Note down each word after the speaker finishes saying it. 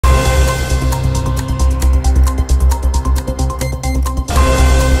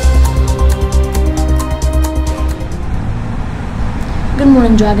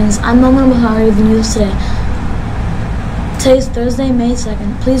morning, Dragons. I'm Momo Mahari with the news today. Today is Thursday, May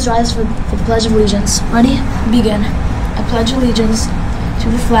 2nd. Please rise for the Pledge of Allegiance. Ready? Begin. I pledge allegiance to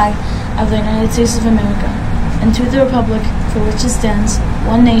the flag of the United States of America and to the republic for which it stands,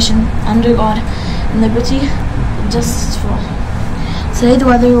 one nation, under God, and liberty and justice for all. Today the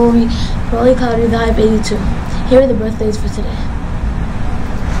weather will be partly cloudy with a high of 82. Here are the birthdays for today.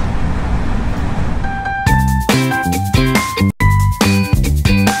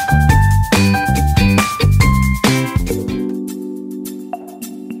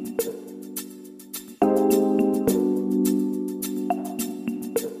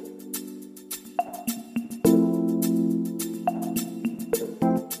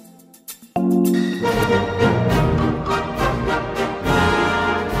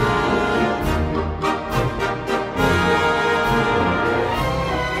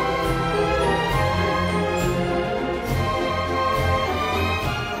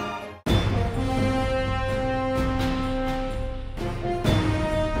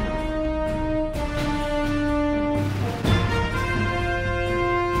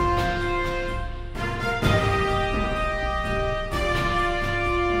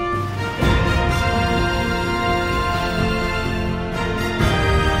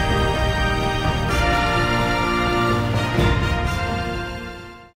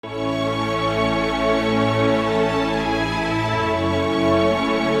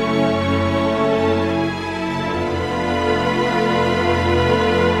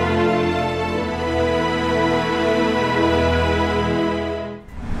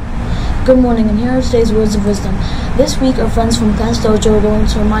 Good morning, and here are today's words of wisdom. This week, our friends from Class Dojo are going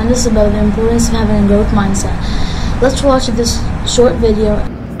to remind us about the importance of having a growth mindset. Let's watch this short video.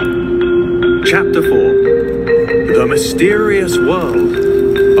 Chapter 4: The Mysterious World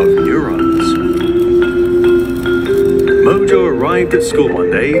of Neurons. Mojo arrived at school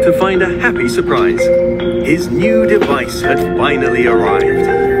one day to find a happy surprise. His new device had finally arrived.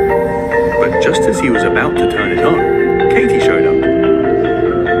 But just as he was about to turn it on, Katie showed up.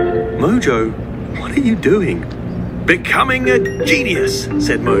 Mojo, what are you doing? Becoming a genius,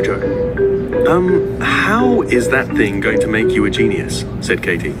 said Mojo. How is that thing going to make you a genius? Said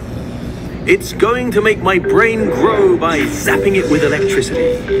Katie. It's going to make my brain grow by zapping it with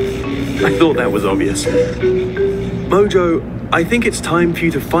electricity. I thought that was obvious. Mojo, I think it's time for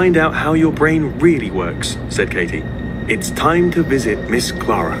you to find out how your brain really works, said Katie. It's time to visit Miss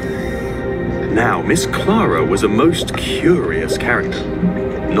Clara. Now, Miss Clara was a most curious character.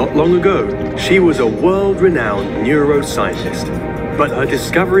 Not long ago, she was a world-renowned neuroscientist, but her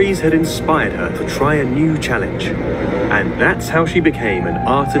discoveries had inspired her to try a new challenge, and that's how she became an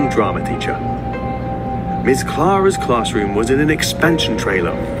art and drama teacher. Miss Clara's classroom was in an expansion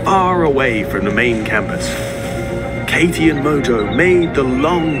trailer far away from the main campus. Katie and Mojo made the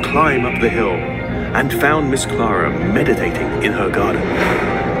long climb up the hill and found Miss Clara meditating in her garden.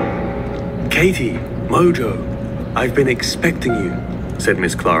 Katie, Mojo, I've been expecting you, said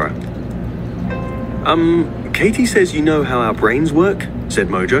Miss Clara. Katie says you know how our brains work, said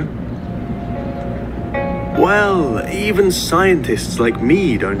Mojo. Well, even scientists like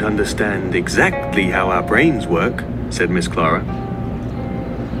me don't understand exactly how our brains work, said Miss Clara.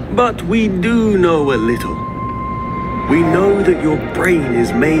 But we do know a little. We know that your brain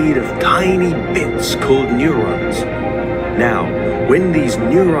is made of tiny bits called neurons. Now, when these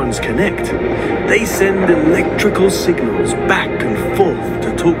neurons connect, they send electrical signals back and forth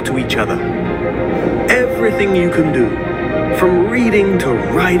to talk to each other. Everything you can do, from reading to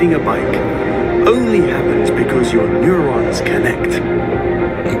riding a bike, only happens because your neurons connect.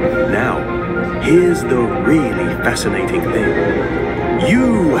 Now, here's the really fascinating thing.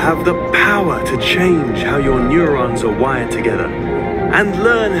 You have the power to change how your neurons are wired together and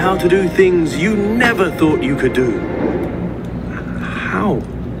learn how to do things you never thought you could do. How?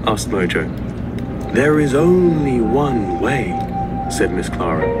 Asked Mojo. There is only one way, said Miss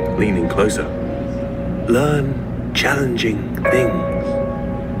Clara, leaning closer. Learn challenging things.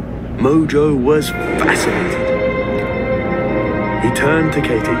 Mojo was fascinated. He turned to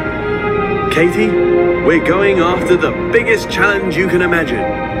Katie. Katie, we're going after the biggest challenge you can imagine.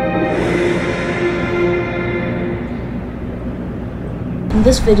 In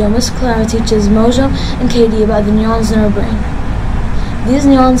this video, Miss Clara teaches Mojo and Katie about the neurons in our brain. These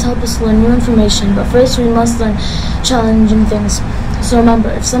neurons help us learn new information, but first we must learn challenging things. So remember,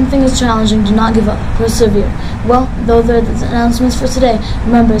 if something is challenging, do not give up. Persevere. Well, though there are the announcements for today,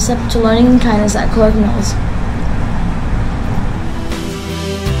 remember, step up to learning and kindness at Clark Mills.